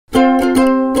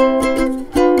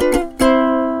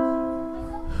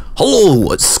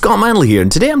Hello, it's Scott Manley here,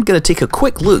 and today I'm going to take a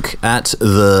quick look at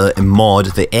the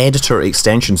mod, the Editor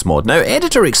Extensions mod. Now,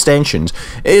 Editor Extensions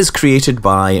is created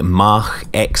by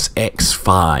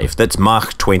MachXXV. That's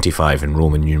Mach 25 in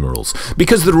Roman numerals,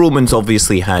 because the Romans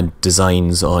obviously had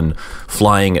designs on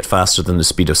flying at faster than the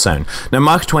speed of sound. Now,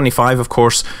 Mach 25, of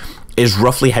course, is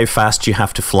roughly how fast you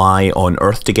have to fly on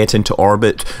Earth to get into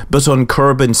orbit, but on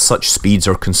Kerbal such speeds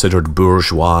are considered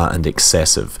bourgeois and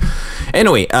excessive.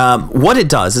 Anyway, what it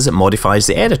does is it modifies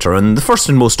the editor, and the first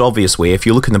and most obvious way, if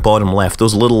you look in the bottom left,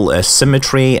 those little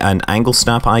symmetry and angle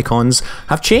snap icons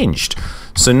have changed.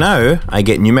 So now I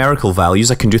get numerical values.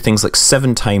 I can do things like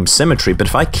 7 times symmetry, but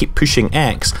if I keep pushing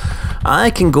X, I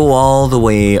can go all the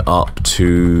way up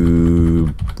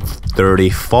to 30,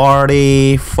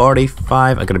 40,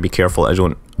 45. I gotta be careful,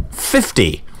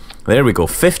 50. There we go,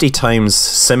 50 times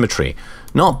symmetry.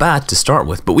 Not bad to start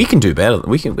with, but we can do better.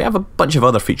 We have a bunch of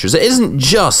other features. It isn't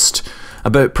just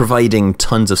about providing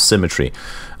tons of symmetry.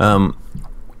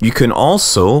 You can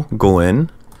also go in,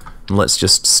 and let's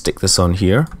just stick this on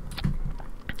here.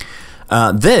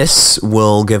 This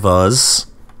will give us,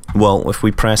 well, if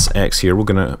we press X here,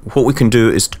 what we can do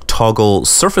is toggle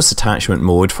surface attachment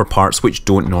mode for parts which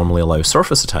don't normally allow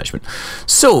surface attachment.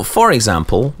 So, for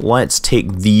example, let's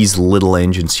take these little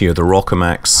engines here, the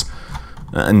Rockomax,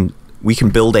 and we can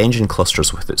build engine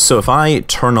clusters with it. So if I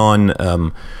turn on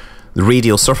the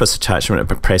radial surface attachment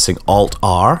by pressing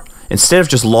Alt-R, instead of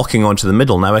just locking onto the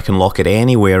middle, now I can lock it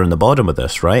anywhere in the bottom of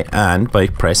this, right? And by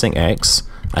pressing X,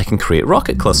 I can create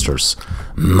rocket clusters.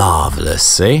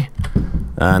 Marvelous, eh?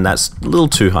 And that's a little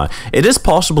too high. It is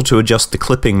possible to adjust the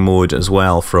clipping mode as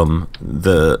well from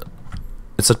the...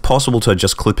 It's possible to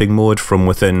adjust clipping mode from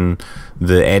within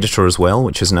the editor as well,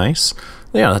 which is nice.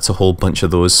 Yeah, that's a whole bunch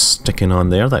of those sticking on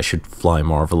there. That should fly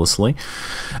marvelously.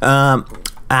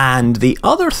 And the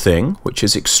other thing, which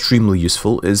is extremely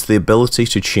useful, is the ability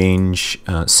to change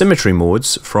symmetry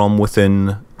modes from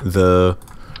within the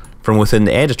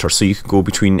editor. So you can go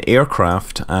between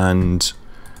aircraft and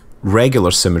regular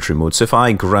symmetry mode. So if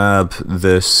I grab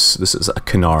this is a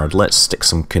canard. Let's stick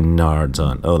some canards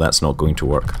on. Oh, that's not going to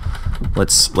work.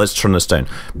 Let's turn this down.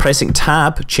 Pressing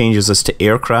Tab changes us to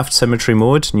aircraft symmetry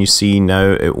mode, and you see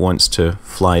now it wants to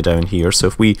fly down here. So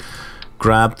if we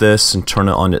grab this and turn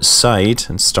it on its side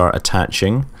and start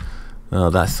attaching,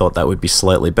 I thought that would be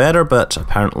slightly better, but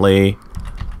apparently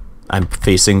I'm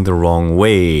facing the wrong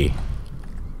way.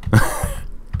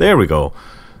 There we go.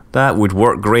 That would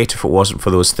work great if it wasn't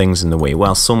for those things in the way.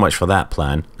 Well, so much for that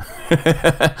plan.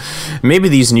 Maybe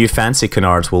these new fancy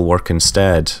canards will work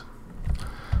instead.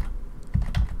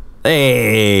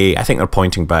 Hey, I think they're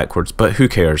pointing backwards, but who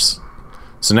cares?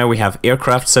 So now we have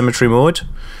aircraft symmetry mode.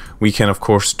 We can of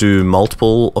course do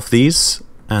multiple of these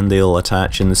and they'll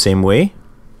attach in the same way.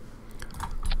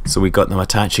 So we got them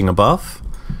attaching above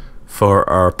for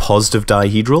our positive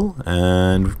dihedral,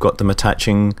 and we've got them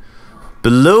attaching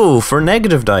below for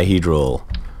negative dihedral.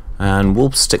 And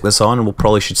we'll stick this on, and we'll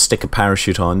probably should stick a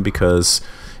parachute on because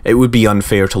it would be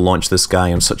unfair to launch this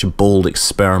guy on such a bold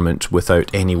experiment without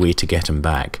any way to get him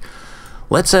back.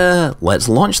 Let's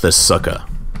launch this sucker.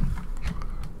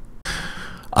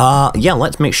 Yeah,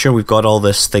 let's make sure we've got all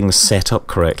this thing set up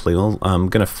correctly. Well, I'm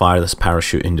gonna fire this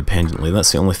parachute independently,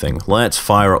 that's the only thing. Let's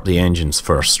fire up the engines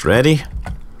first. Ready?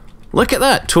 Look at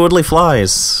that, totally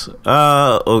flies.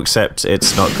 Oh, except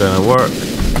it's not gonna work.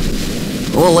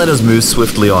 Well, let us move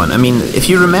swiftly on. I mean, if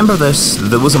you remember this,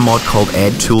 there was a mod called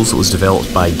EdTools that was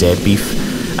developed by Deadbeef,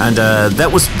 and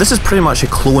this is pretty much a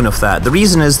clone of that. The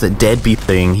reason is that Deadbeef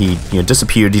thing, he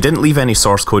disappeared. He didn't leave any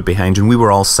source code behind, and we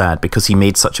were all sad because he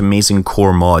made such amazing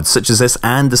core mods, such as this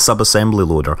and the SubAssembly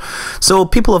loader. So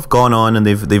people have gone on and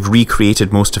they've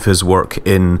recreated most of his work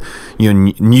in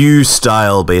new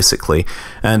style basically,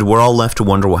 and we're all left to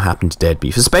wonder what happened to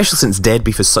Deadbeef, especially since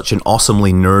Deadbeef is such an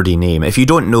awesomely nerdy name. If you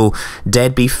don't know,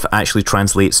 Deadbeef actually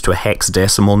translates to a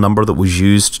hexadecimal number that was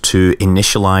used to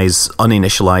initialize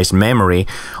uninitialized memory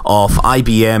of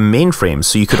IBM mainframes,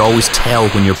 so you could always tell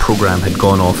when your program had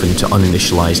gone off into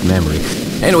uninitialized memory.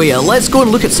 Anyway, let's go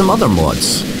and look at some other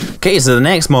mods. Okay, so the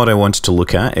next mod I wanted to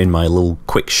look at in my little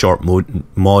quick short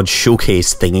mod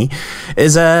showcase thingy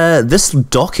is this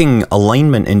docking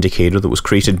alignment indicator that was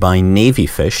created by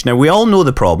NavyFish. Now, we all know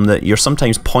the problem that you're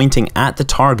sometimes pointing at the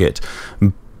target,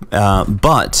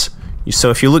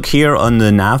 so if you look here on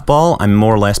the nav ball, I'm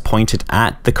more or less pointed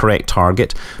at the correct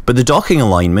target, but the docking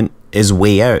alignment is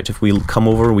way out. If we come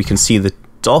over, we can see the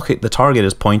target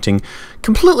is pointing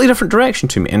completely different direction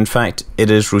to me. In fact,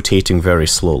 it is rotating very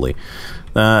slowly.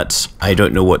 I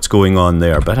don't know what's going on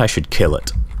there, but I should kill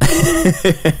it.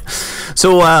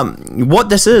 So what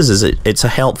this is it's a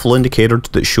helpful indicator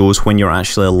that shows when you're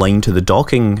actually aligned to the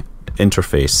docking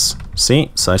interface.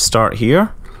 See, so I start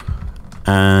here,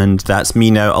 and that's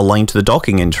me now aligned to the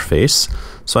docking interface.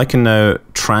 So I can now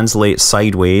translate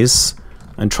sideways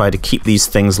and try to keep these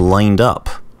things lined up.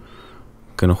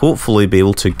 Gonna hopefully be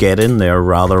able to get in there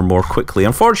rather more quickly.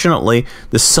 Unfortunately,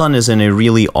 the sun is in a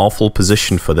really awful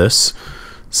position for this,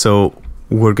 so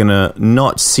we're gonna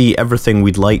not see everything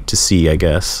we'd like to see, I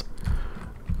guess.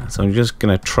 So I'm just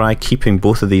gonna try keeping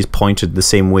both of these pointed the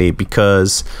same way,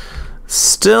 because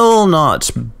still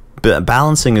not,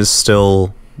 balancing is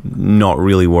still not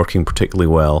really working particularly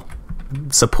well.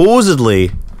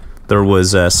 Supposedly there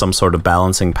was some sort of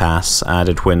balancing pass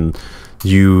added when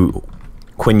you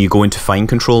go into fine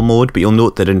control mode, but you'll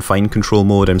note that in fine control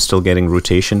mode I'm still getting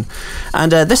rotation.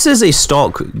 And this is a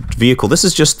stock vehicle. This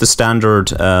is just the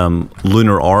standard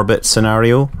lunar orbit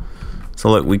scenario. So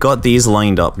look, we got these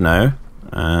lined up now,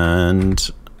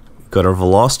 and got our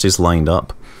velocities lined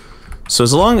up.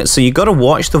 So you got to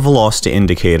watch the velocity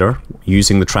indicator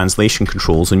using the translation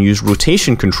controls, and use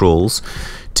rotation controls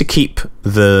to keep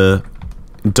the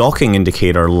docking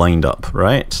indicator lined up,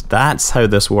 right? That's how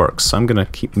this works. So I'm going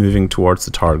to keep moving towards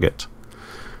the target.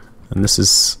 And this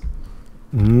is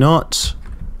not...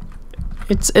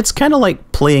 It's kind of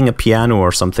like playing a piano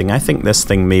or something. I think this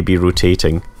thing may be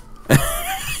rotating.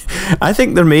 I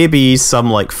think there may be some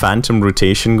like phantom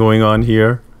rotation going on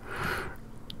here,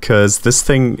 because this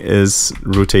thing is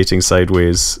rotating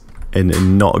sideways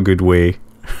in not a good way.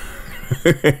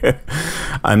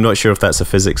 I'm not sure if that's a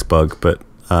physics bug, but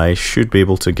I should be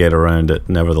able to get around it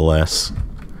nevertheless.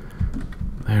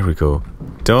 There we go.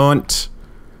 Don't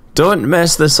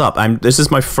mess this up. This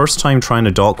is my first time trying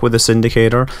to dock with this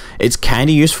indicator. It's kind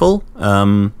of useful,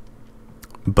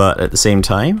 but at the same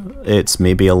time, it's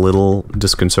maybe a little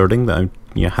disconcerting that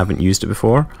I haven't used it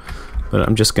before. But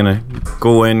I'm just gonna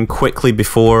go in quickly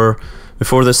before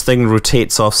this thing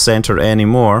rotates off center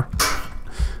anymore.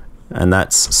 And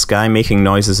that's Sky making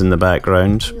noises in the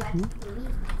background.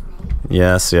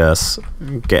 Yes, yes.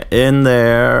 Get in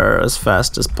there as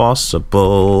fast as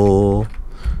possible,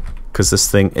 because this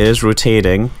thing is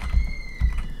rotating.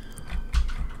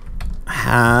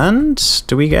 And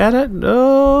do we get it?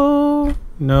 No.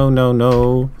 No, no,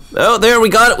 no. Oh, there, we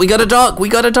got it. We got a dock. We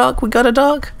got a dock. We got a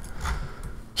dock.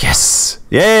 Yes!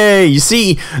 Yay! You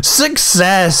see,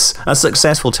 success! A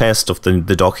successful test of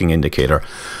the docking indicator.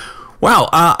 Wow,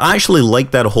 I actually like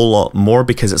that a whole lot more,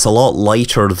 because it's a lot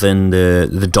lighter than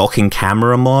the docking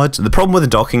camera mod. The problem with the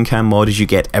docking cam mod is you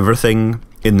get everything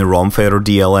in the ROMFed or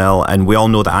DLL, and we all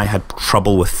know that I had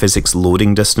trouble with physics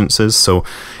loading distances, so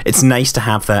it's nice to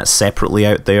have that separately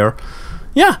out there.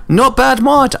 Yeah, not bad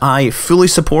mod. I fully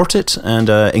support it and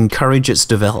encourage its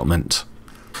development.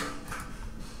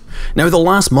 Now, the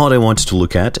last mod I wanted to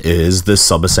look at is the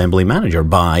SubAssembly Manager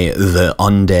by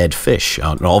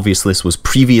TheUndeadFish. Obviously, this was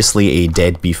previously a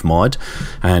Dead Beef mod,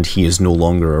 and he is no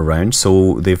longer around,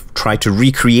 so they've tried to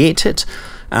recreate it.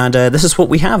 And this is what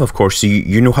we have, of course. So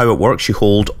you know how it works. You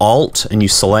hold Alt and you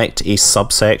select a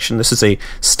subsection. This is a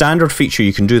standard feature.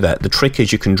 You can do that. The trick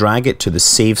is you can drag it to the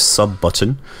Save Sub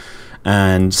button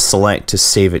and select to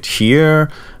save it here,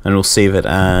 and we'll save it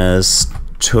as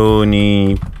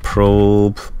Tony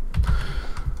Probe.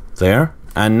 There.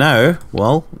 And now,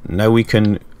 well, now we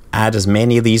can add as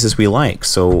many of these as we like.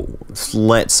 So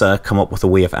let's come up with a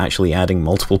way of actually adding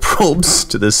multiple probes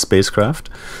to this spacecraft.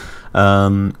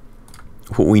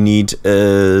 What we need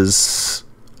is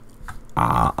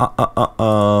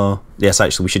yes,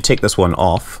 actually we should take this one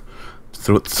off.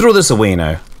 Throw this away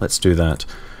now. Let's do that.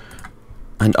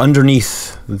 And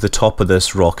underneath the top of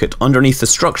this rocket, underneath the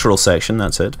structural section,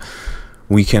 that's it,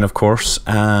 we can of course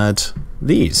add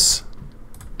these.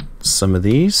 Some of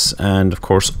these, and of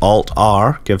course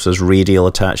Alt-R gives us radial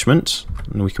attachment,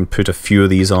 and we can put a few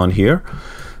of these on here.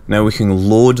 Now we can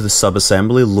load the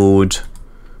subassembly, load,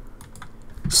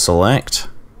 select,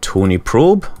 Tony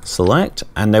Probe, select,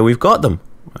 and now we've got them.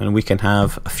 And we can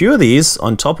have a few of these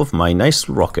on top of my nice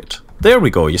rocket. There we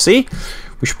go, you see?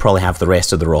 We should probably have the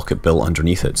rest of the rocket built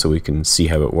underneath it so we can see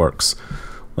how it works.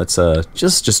 Let's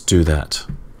just do that.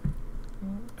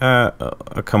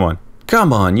 Come on.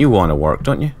 Come on, you want to work,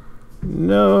 don't you?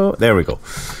 No, there we go.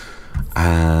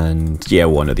 And yeah,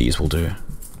 one of these will do.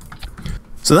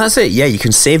 So that's it. Yeah, you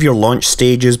can save your launch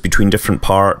stages between different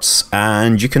parts,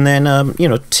 and you can then, you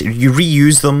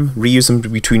reuse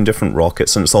them between different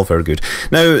rockets, and it's all very good.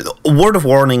 Now, a word of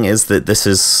warning is that this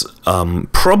is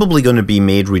probably going to be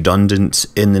made redundant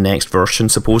in the next version,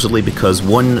 supposedly, because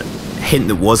one hint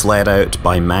that was let out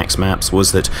by Max Maps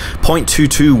was that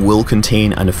 0.22 will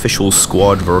contain an official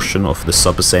squad version of the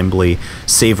SubAssembly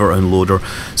saver and loader.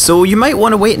 So you might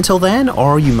want to wait until then,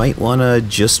 or you might want to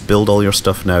just build all your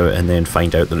stuff now and then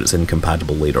find out that it's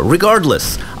incompatible later.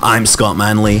 Regardless, I'm Scott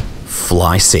Manley.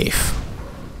 Fly safe.